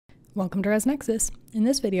Welcome to ResNexus. In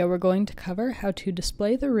this video, we're going to cover how to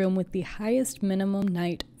display the room with the highest minimum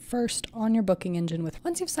night first on your booking engine.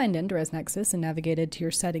 Once you've signed into ResNexus and navigated to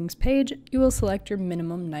your settings page, you will select your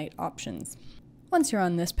minimum night options. Once you're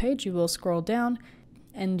on this page, you will scroll down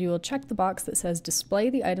and you will check the box that says display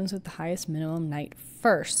the items with the highest minimum night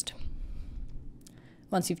first.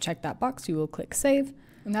 Once you've checked that box, you will click save.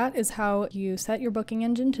 And that is how you set your booking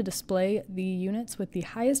engine to display the units with the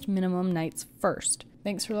highest minimum nights first.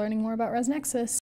 Thanks for learning more about ResNexus.